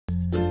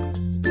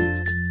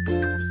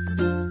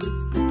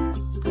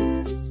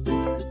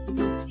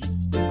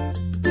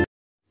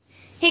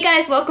Hey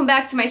guys, welcome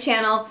back to my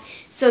channel.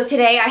 So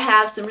today I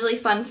have some really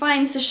fun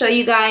finds to show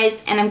you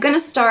guys, and I'm going to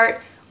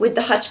start with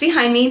the hutch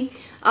behind me.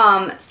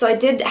 So I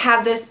did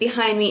have this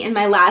behind me in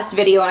my last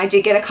video, and I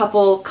did get a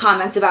couple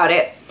comments about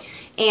it.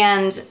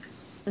 And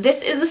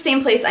this is the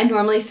same place I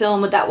normally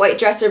film, with that white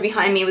dresser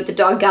behind me with the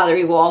dog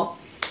gallery wall.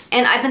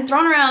 And I've been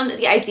throwing around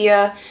the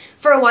idea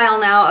for a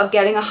while now of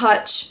getting a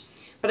hutch,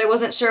 but I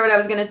wasn't sure what I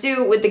was going to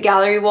do with the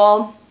gallery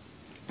wall.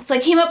 So I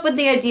came up with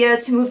the idea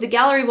to move the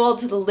gallery wall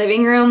to the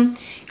living room,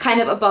 kind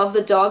of above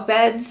the dog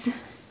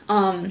beds,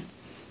 and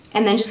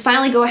then just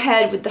finally go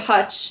ahead with the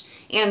hutch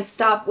and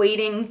stop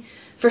waiting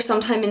for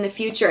some time in the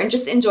future and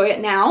just enjoy it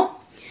now.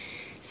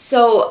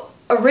 So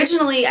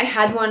originally I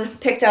had one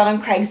picked out on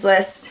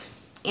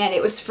Craigslist, and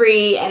it was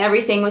free and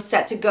everything was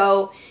set to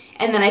go,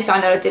 and then I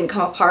found out it didn't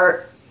come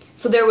apart.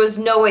 So there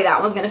was no way that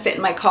one was going to fit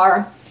in my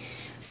car.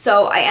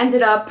 So I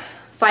ended up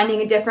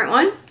finding a different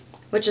one,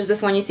 which is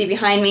this one you see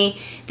behind me.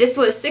 This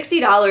was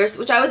 $60,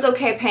 which I was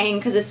okay paying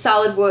because it's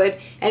solid wood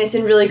and it's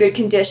in really good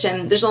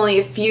condition. There's only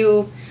a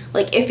few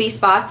like iffy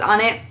spots on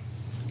it,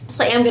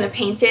 so I am going to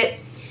paint it.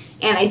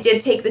 And I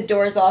did take the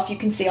doors off. You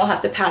can see I'll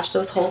have to patch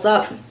those holes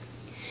up.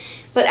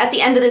 But at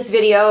the end of this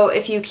video,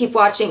 if you keep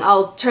watching,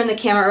 I'll turn the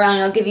camera around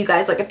and I'll give you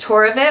guys like a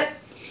tour of it,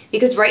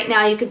 because right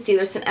now you can see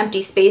there's some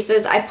empty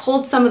spaces. I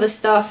pulled some of the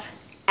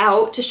stuff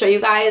out to show you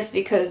guys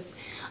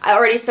because I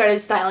already started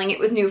styling it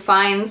with new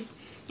finds.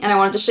 And I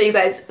wanted to show you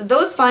guys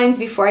those finds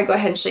before I go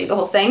ahead and show you the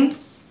whole thing.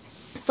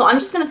 So I'm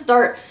just going to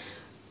start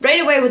right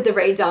away with the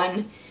Rae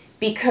Dunn,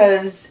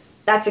 because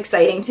that's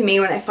exciting to me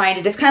when I find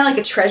it. It's kind of like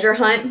a treasure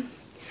hunt.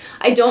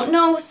 I don't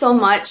know so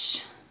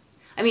much.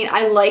 I mean,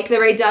 I like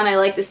the Rae Dunn. I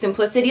like the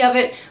simplicity of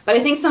it. But I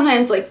think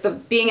sometimes like the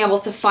being able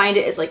to find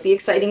it is like the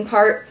exciting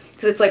part,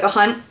 because it's like a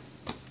hunt.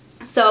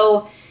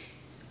 So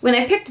when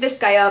I picked this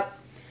guy up,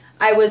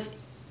 I was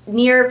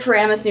near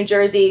Paramus, New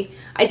Jersey.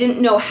 I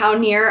didn't know how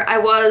near I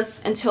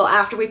was until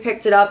after we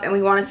picked it up and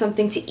we wanted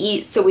something to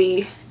eat, so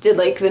we did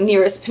like the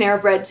nearest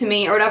Panera Bread to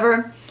me or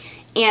whatever,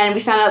 and we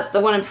found out the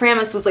one in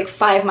Paramus was like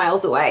 5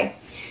 miles away.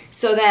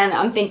 So then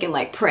I'm thinking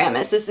like,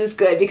 Paramus, this is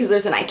good because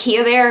there's an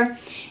Ikea there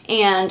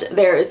and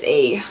there's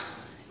a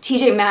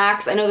TJ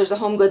Maxx. I know there's a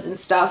Home Goods and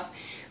stuff,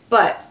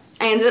 but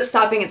I ended up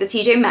stopping at the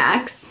TJ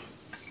Maxx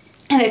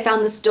and I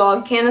found this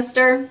dog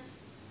canister,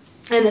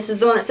 and this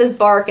is the one that says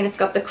Bark and it's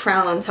got the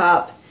crown on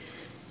top.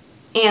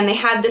 And they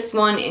had this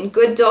one in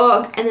Good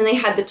Dog, and then they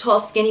had the tall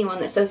skinny one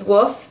that says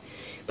Woof.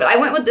 But I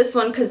went with this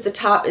one because the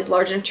top is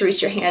large enough to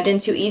reach your hand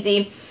into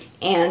easy,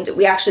 and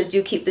we actually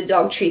do keep the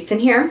dog treats in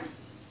here.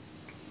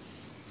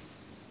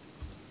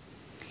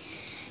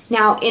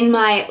 Now, in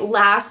my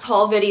last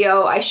haul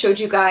video, I showed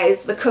you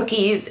guys the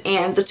cookies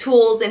and the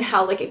tools and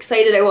how like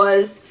excited I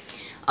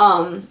was.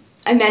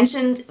 I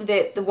mentioned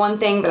that the one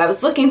thing that I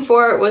was looking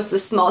for was the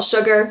small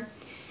sugar.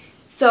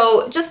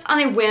 So just on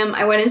a whim,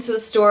 I went into the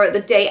store the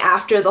day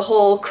after the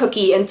whole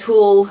cookie and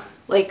tool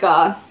like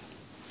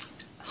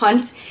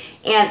hunt,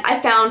 and I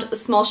found the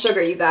small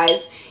sugar, you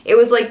guys. It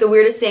was like the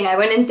weirdest thing. I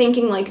went in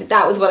thinking like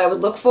that was what I would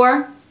look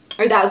for,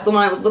 or that was the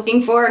one I was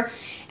looking for,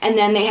 and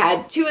then they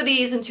had 2 of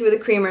these and 2 of the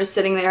creamers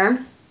sitting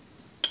there.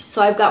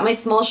 So I've got my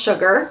small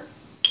sugar,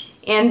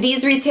 and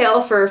these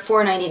retail for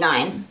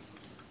 $4.99.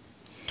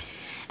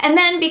 And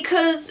then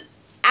because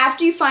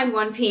after you find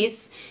one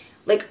piece,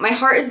 like, my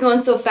heart is going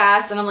so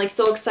fast and I'm like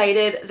so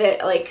excited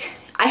that like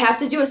I have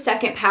to do a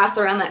second pass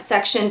around that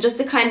section just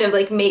to kind of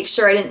like make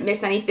sure I didn't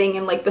miss anything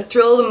and like the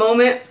thrill of the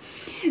moment.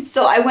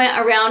 So I went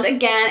around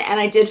again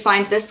and I did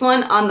find this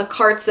one on the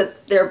carts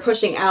that they're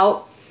pushing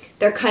out.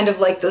 They're kind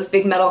of like those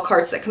big metal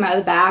carts that come out of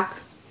the back,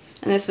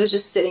 and this was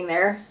just sitting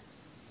there.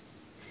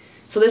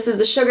 So this is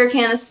the sugar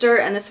canister,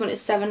 and this one is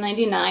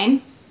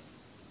 $7.99.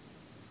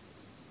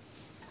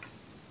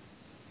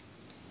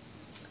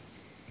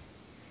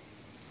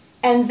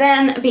 And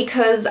then,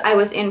 because I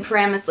was in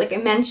Paramus, like I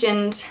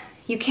mentioned,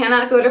 you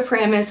cannot go to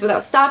Paramus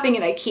without stopping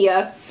at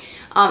Ikea.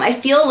 I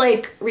feel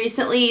like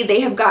recently they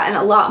have gotten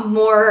a lot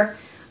more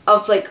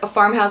of like a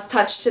farmhouse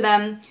touch to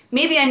them.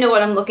 Maybe I know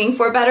what I'm looking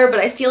for better, but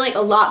I feel like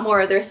a lot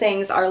more of their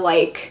things are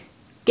like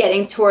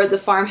getting toward the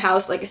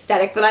farmhouse like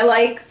aesthetic that I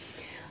like.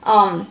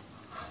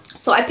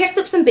 So I picked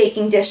up some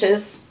baking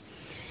dishes,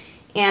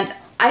 and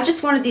I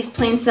just wanted these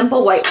plain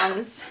simple white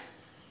ones.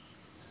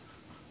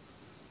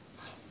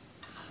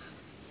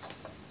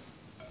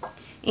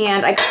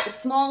 And I got the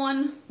small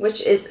one,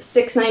 which is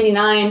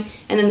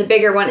 $6.99, and then the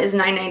bigger one is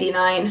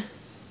 $9.99.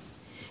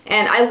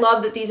 And I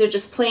love that these are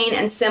just plain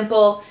and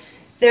simple.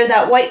 They're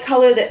that white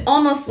color that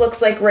almost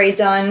looks like Rae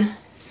Dunn.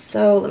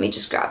 So let me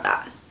just grab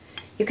that.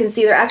 You can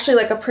see they're actually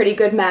like a pretty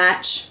good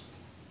match.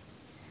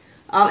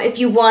 If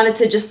you wanted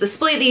to just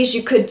display these,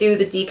 you could do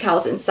the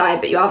decals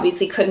inside, but you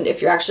obviously couldn't if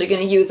you're actually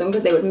going to use them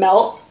because they would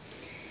melt.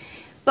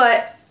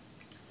 But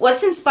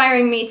what's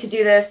inspiring me to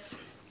do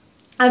this,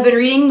 I've been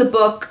reading the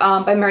book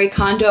by Marie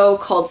Kondo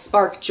called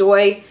Spark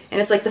Joy, and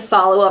it's like the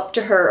follow-up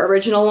to her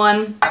original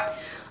one.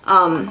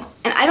 And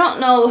I don't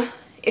know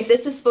if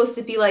this is supposed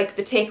to be like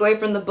the takeaway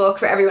from the book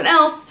for everyone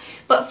else,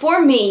 but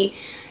for me,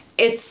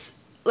 it's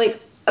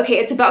like, okay,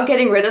 it's about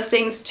getting rid of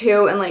things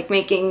too and like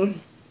making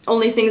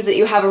only things that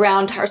you have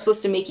around are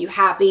supposed to make you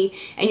happy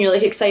and you're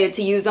like excited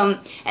to use them,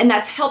 and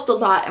that's helped a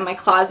lot in my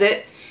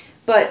closet.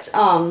 But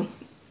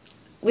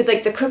with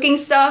like the cooking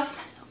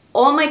stuff,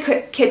 all my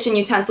kitchen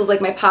utensils,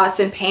 like my pots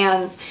and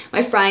pans,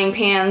 my frying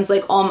pans,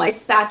 like all my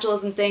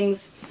spatulas and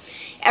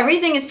things,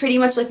 everything is pretty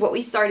much like what we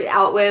started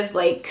out with,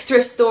 like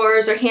thrift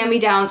stores or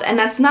hand-me-downs, and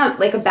that's not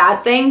like a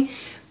bad thing,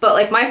 but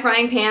like my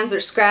frying pans are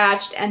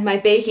scratched and my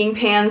baking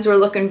pans were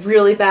looking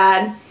really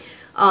bad.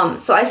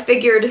 So I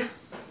figured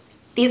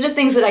these are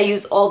things that I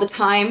use all the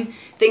time,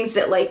 things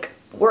that like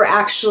we're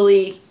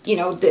actually, you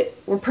know, that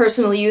we're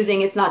personally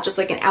using. It's not just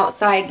like an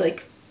outside,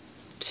 like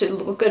to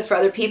look good for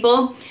other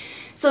people.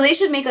 So they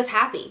should make us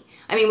happy.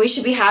 I mean, we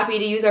should be happy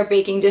to use our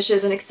baking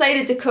dishes and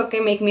excited to cook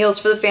and make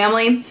meals for the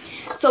family.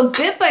 So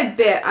bit by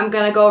bit, I'm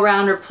going to go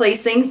around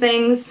replacing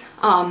things,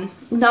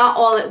 not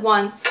all at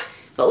once,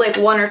 but like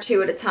one or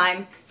two at a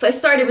time. So I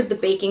started with the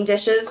baking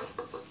dishes,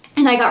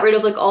 and I got rid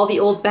of like all the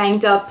old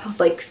banged up,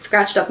 like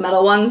scratched up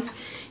metal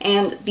ones.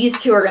 And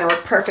these two are going to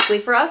work perfectly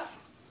for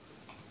us.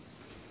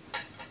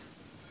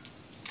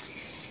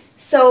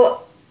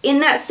 So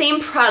in that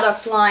same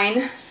product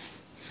line,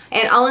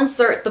 and I'll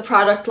insert the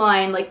product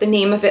line, like the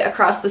name of it,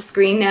 across the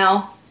screen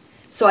now,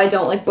 so I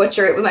don't like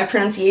butcher it with my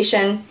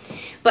pronunciation.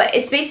 But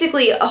it's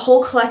basically a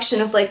whole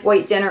collection of like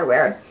white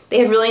dinnerware. They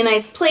have really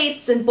nice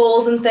plates and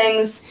bowls and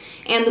things,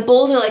 and the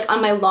bowls are like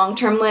on my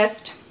long-term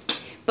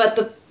list, but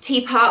the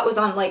teapot was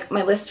on like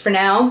my list for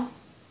now.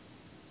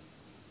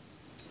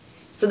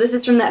 So this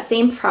is from that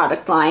same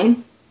product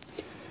line.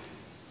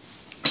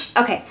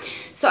 Okay,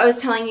 so I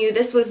was telling you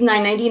this was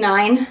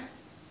 $9.99,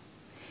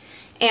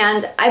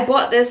 and I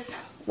bought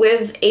this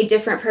with a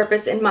different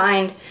purpose in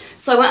mind.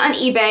 So I went on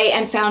eBay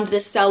and found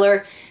this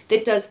seller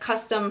that does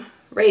custom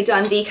Rae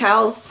Dunn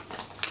decals,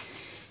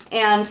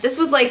 and this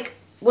was like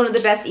one of the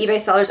best eBay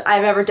sellers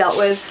I've ever dealt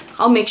with.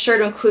 I'll make sure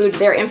to include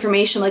their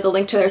information, like a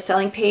link to their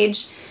selling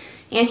page.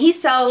 And he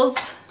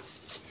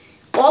sells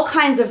all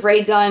kinds of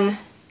Rae Dunn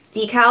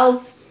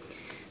decals.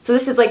 So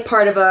this is like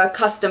part of a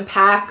custom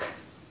pack.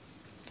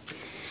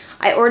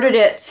 I ordered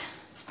it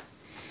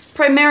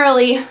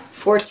primarily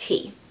for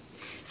tea.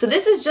 So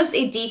this is just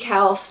a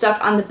decal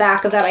stuck on the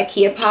back of that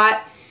IKEA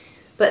pot,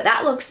 but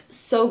that looks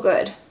so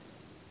good.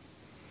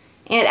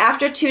 And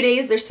after 2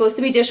 days, they're supposed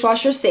to be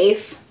dishwasher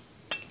safe,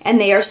 and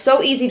they are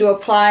so easy to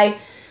apply.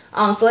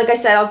 So like I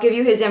said, I'll give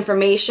you his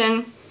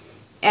information,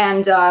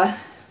 and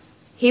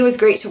he was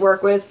great to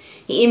work with.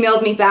 He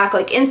emailed me back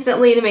like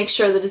instantly to make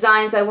sure the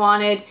designs I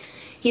wanted.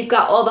 He's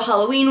got all the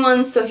Halloween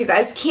ones, so if you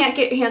guys can't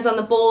get your hands on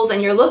the bowls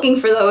and you're looking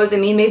for those, I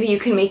mean, maybe you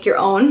can make your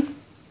own.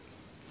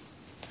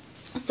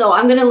 So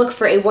I'm going to look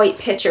for a white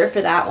pitcher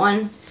for that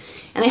one.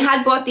 And I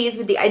had bought these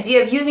with the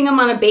idea of using them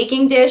on a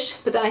baking dish,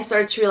 but then I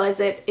started to realize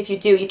that if you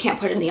do, you can't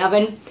put it in the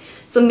oven.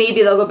 So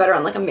maybe they'll go better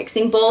on like a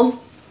mixing bowl.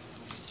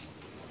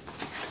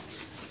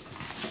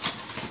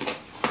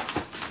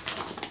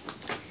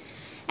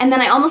 And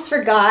then I almost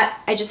forgot,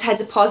 I just had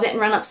to pause it and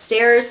run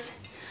upstairs.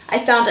 I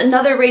found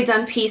another Rae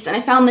Dunn piece, and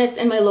I found this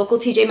in my local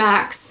TJ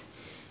Maxx.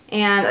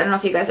 And I don't know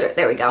if you guys are,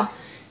 there we go.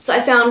 So I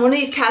found one of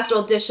these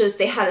casserole dishes.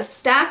 They had a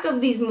stack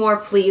of these more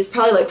please,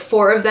 probably like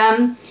 4 of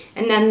them.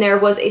 And then there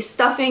was a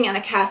stuffing and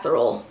a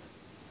casserole.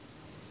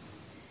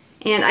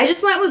 And I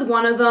just went with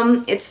one of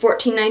them. It's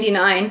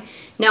 $14.99.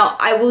 Now,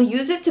 I will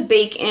use it to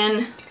bake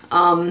in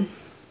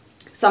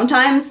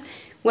sometimes.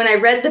 When I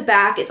read the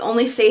back, it's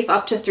only safe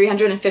up to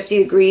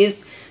 350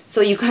 degrees.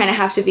 So you kind of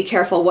have to be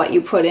careful what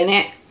you put in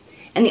it.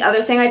 And the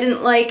other thing I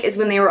didn't like is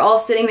when they were all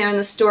sitting there in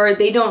the store,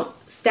 they don't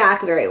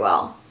stack very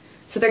well.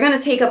 So they're going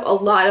to take up a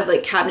lot of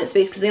like cabinet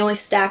space because they only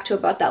stack to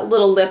about that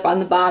little lip on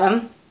the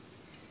bottom.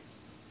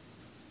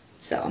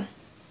 So.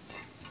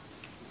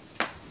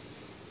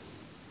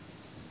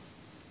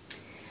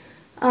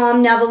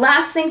 Now the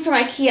last thing from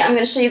IKEA I'm going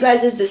to show you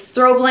guys is this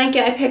throw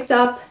blanket I picked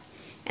up.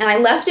 And I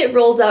left it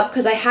rolled up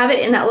because I have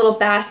it in that little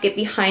basket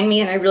behind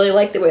me and I really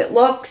like the way it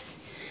looks.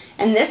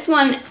 And this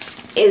one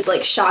is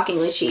like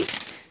shockingly cheap.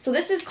 So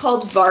this is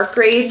called Vark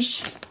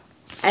Rage.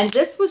 And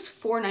this was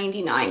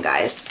 $4.99,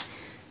 guys.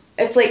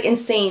 It's like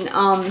insane.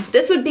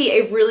 This would be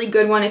a really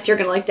good one if you're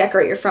going to like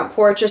decorate your front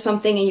porch or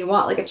something and you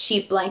want like a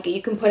cheap blanket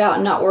you can put out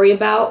and not worry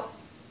about.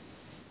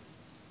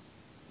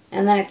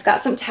 And then it's got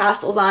some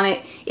tassels on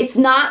it. It's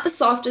not the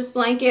softest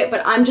blanket,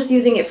 but I'm just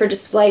using it for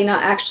display,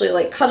 not actually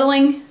like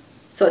cuddling.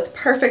 So it's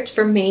perfect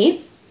for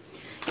me.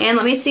 And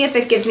let me see if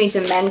it gives me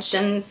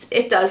dimensions.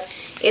 It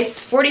does.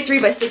 It's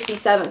 43 by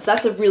 67, so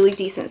that's a really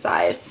decent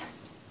size.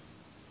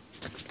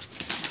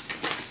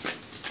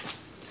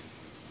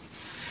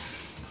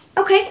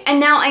 Okay, and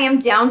now I am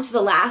down to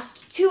the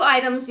last 2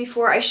 items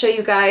before I show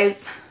you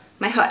guys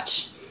my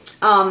Hutch.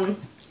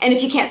 And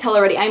if you can't tell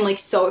already, I'm like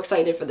so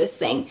excited for this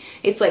thing.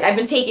 It's like I've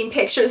been taking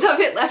pictures of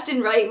it left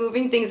and right,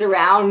 moving things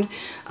around.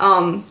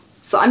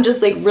 So I'm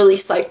just like really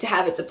psyched to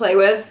have it to play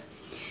with.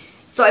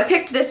 So I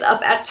picked this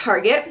up at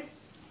Target.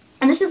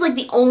 And this is like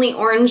the only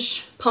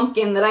orange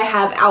pumpkin that I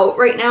have out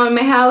right now in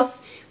my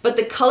house. But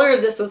the color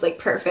of this was like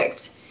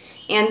perfect.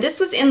 And this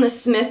was in the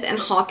Smith &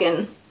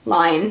 Hawken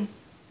line.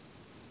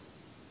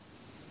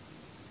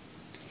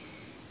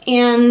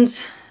 And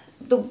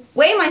the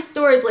way my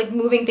store is like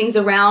moving things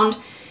around,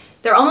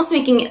 they're almost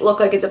making it look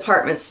like a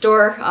department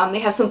store. They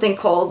have something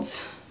called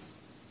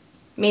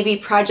maybe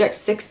Project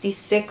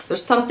 66 or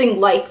something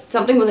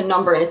with a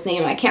number in its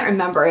name, and I can't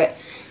remember it.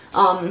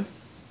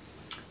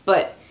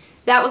 But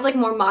that was like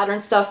more modern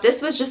stuff.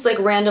 This was just like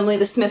randomly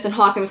the Smith &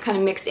 Hawkins kind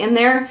of mixed in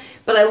there.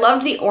 But I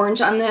loved the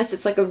orange on this.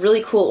 It's like a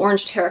really cool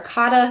orange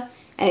terracotta,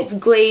 and it's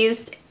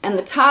glazed, and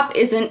the top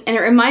isn't, and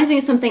it reminds me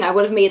of something I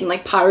would have made in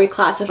like pottery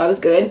class if I was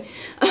good.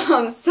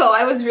 So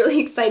I was really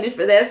excited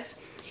for this.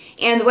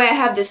 And the way I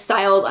have this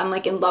styled, I'm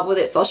like in love with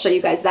it, so I'll show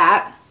you guys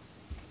that.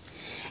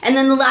 And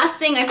then the last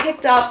thing I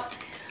picked up,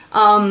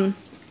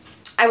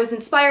 I was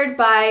inspired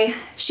by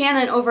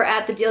Shannon over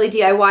at the Daily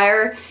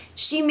DIYer.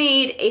 She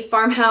made a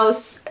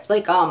farmhouse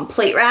like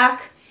plate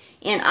rack,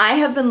 and I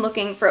have been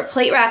looking for a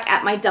plate rack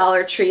at my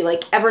Dollar Tree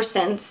like ever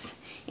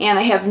since, and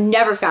I have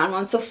never found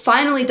one. So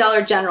finally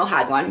Dollar General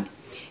had one,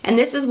 and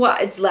this is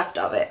what it's left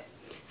of it.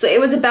 So it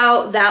was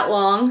about that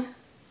long,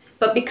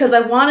 but because I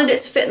wanted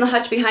it to fit in the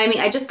hutch behind me,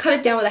 I just cut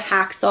it down with a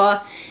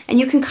hacksaw, and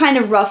you can kind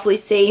of roughly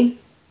see.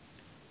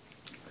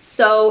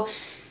 So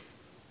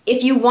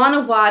if you want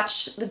to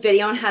watch the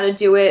video on how to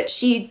do it,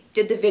 she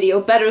did the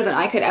video better than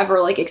I could ever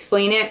like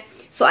explain it.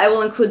 So I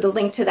will include the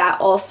link to that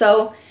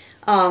also.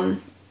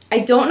 I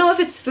don't know if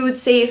it's food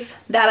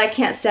safe, that I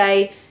can't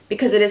say,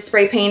 because it is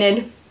spray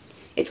painted.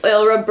 It's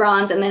oil rub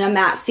bronze and then a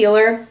matte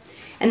sealer.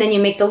 And then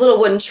you make the little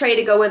wooden tray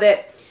to go with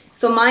it.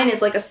 So mine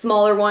is like a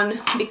smaller one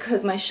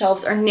because my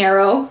shelves are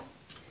narrow.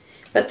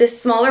 But this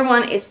smaller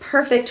one is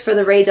perfect for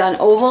the Rae Dunn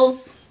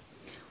ovals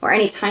or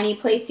any tiny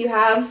plates you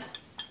have.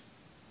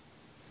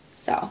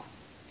 So,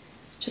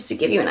 just to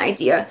give you an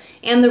idea.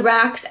 And the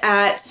racks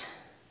at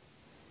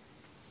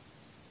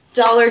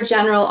Dollar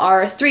General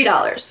are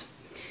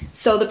 $3.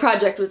 So the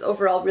project was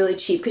overall really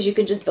cheap because you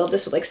could just build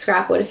this with like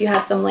scrap wood if you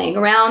have some laying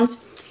around.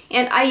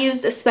 And I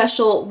used a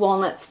special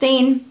walnut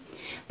stain.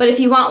 But if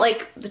you want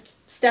like the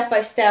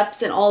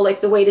step-by-steps and all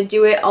like the way to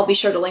do it, I'll be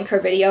sure to link her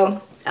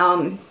video.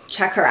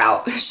 Check her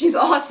out. She's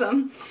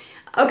awesome.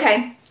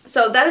 Okay,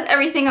 so that is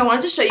everything I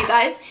wanted to show you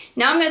guys.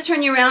 Now I'm going to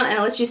turn you around and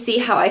I'll let you see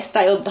how I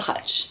styled the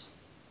hutch.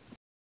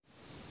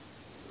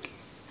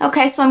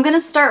 Okay, so I'm going to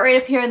start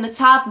right up here in the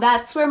top.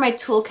 That's where my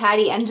tool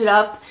caddy ended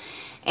up,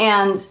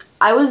 and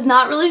I was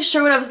not really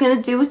sure what I was going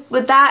to do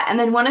with that, and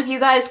then one of you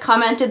guys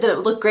commented that it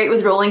would look great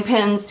with rolling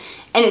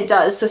pins, and it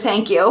does, so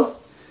thank you.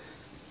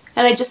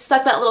 And I just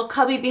stuck that little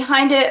cubby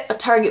behind it, a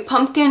Target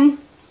pumpkin.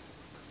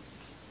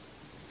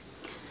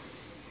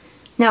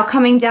 Now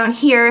coming down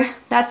here,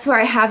 that's where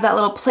I have that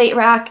little plate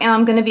rack, and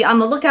I'm going to be on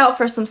the lookout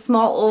for some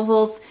small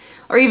ovals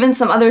or even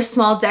some other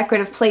small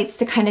decorative plates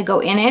to kind of go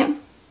in it.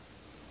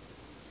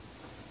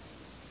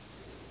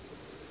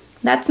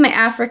 That's my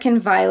African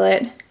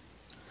violet.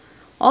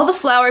 All the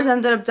flowers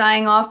ended up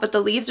dying off, but the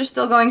leaves are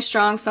still going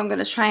strong, so I'm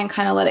going to try and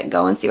kind of let it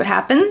go and see what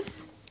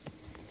happens.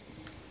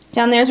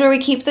 Down there's where we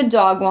keep the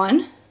dog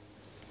one.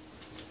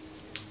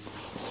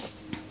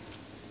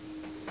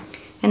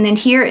 And then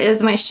here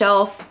is my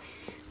shelf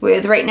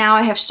with, right now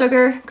I have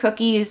sugar,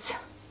 cookies,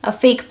 a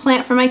fake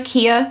plant from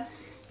IKEA,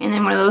 and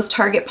then one of those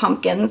Target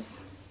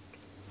pumpkins.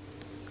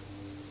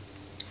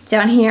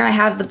 Down here I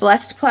have the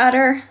blessed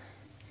platter.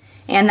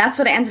 And that's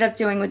what I ended up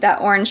doing with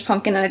that orange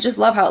pumpkin, and I just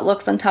love how it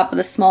looks on top of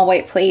the small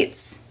white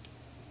plates.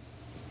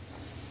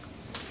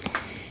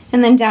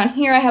 And then down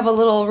here I have a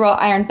little wrought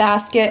iron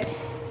basket,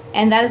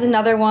 and that is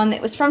another one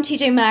that was from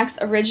TJ Maxx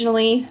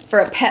originally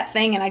for a pet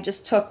thing, and I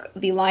just took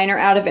the liner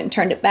out of it and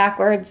turned it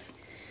backwards.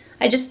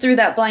 I just threw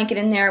that blanket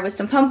in there with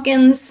some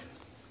pumpkins.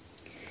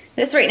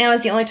 This right now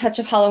is the only touch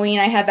of Halloween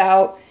I have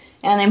out,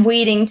 and I'm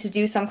waiting to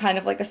do some kind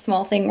of like a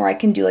small thing where I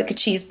can do like a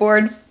cheese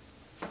board.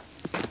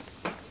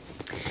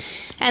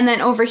 And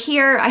then over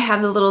here I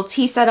have the little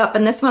tea set up,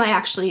 and this one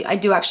I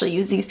do actually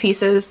use these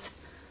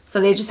pieces, so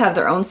they just have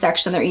their own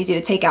section. They're easy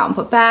to take out and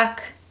put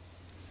back.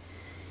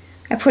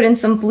 I put in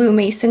some blue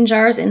mason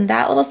jars in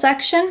that little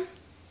section.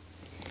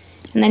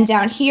 And then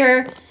down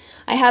here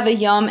I have a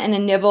yum and a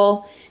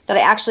nibble that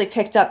I actually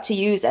picked up to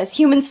use as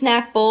human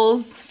snack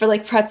bowls for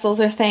like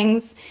pretzels or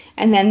things.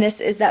 And then this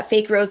is that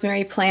fake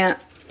rosemary plant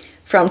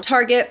from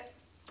Target.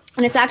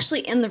 And it's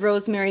actually in the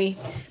rosemary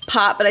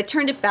pot, but I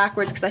turned it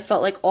backwards because I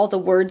felt like all the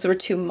words were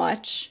too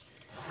much.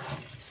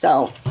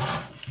 So,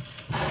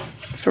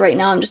 for right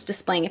now I'm just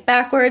displaying it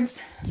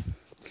backwards.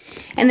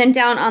 And then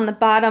down on the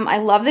bottom, I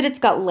love that it's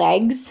got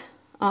legs.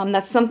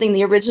 That's something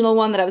the original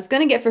one that I was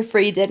going to get for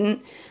free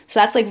didn't. So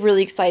that's like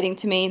really exciting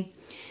to me.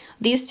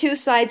 These two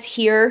sides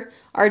here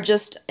are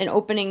just an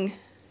opening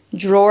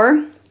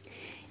drawer.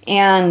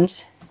 And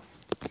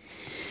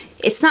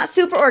it's not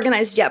super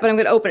organized yet, but I'm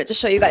going to open it to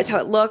show you guys how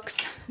it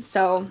looks.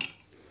 So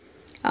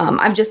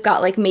I've just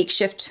got like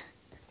makeshift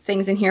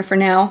things in here for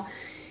now,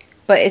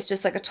 but it's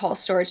just like a tall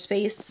storage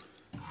space.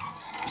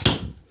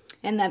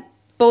 And that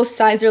both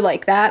sides are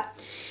like that.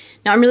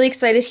 Now I'm really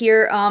excited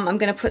here. I'm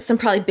going to put some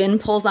probably bin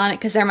pulls on it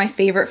because they're my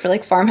favorite for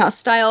like farmhouse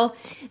style.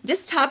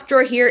 This top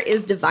drawer here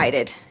is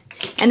divided.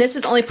 And this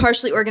is only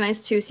partially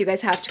organized too, so you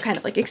guys have to kind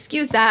of like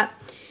excuse that.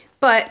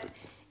 But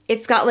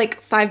It's got like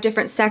 5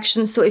 different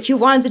sections, so if you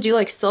wanted to do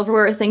like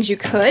silverware or things, you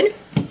could.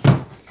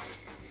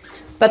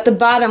 But the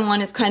bottom one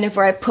is kind of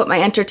where I put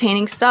my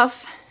entertaining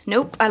stuff.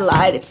 Nope, I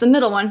lied. It's the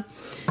middle one.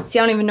 See,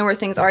 I don't even know where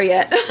things are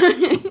yet.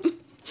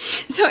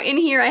 So in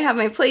here I have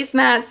my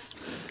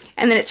placemats,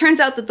 and then it turns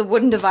out that the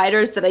wooden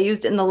dividers that I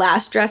used in the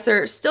last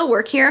dresser still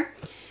work here.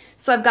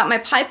 So I've got my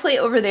pie plate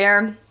over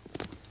there,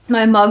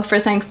 my mug for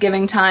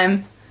Thanksgiving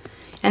time,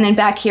 and then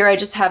back here I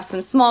just have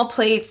some small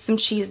plates, some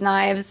cheese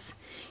knives.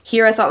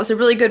 Here I thought was a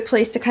really good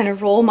place to kind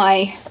of roll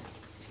my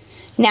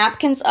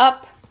napkins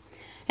up.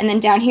 And then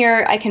down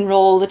here I can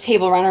roll the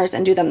table runners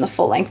and do them the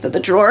full length of the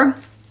drawer.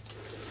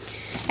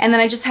 And then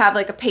I just have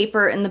like a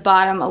paper in the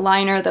bottom, a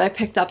liner that I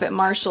picked up at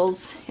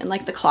Marshall's in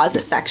like the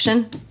closet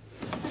section.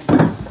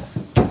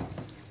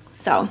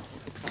 So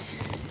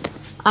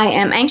I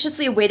am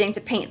anxiously waiting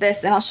to paint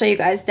this, and I'll show you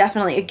guys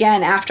definitely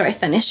again after I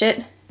finish it.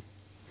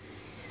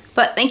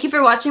 But thank you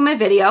for watching my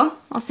video.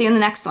 I'll see you in the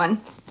next one.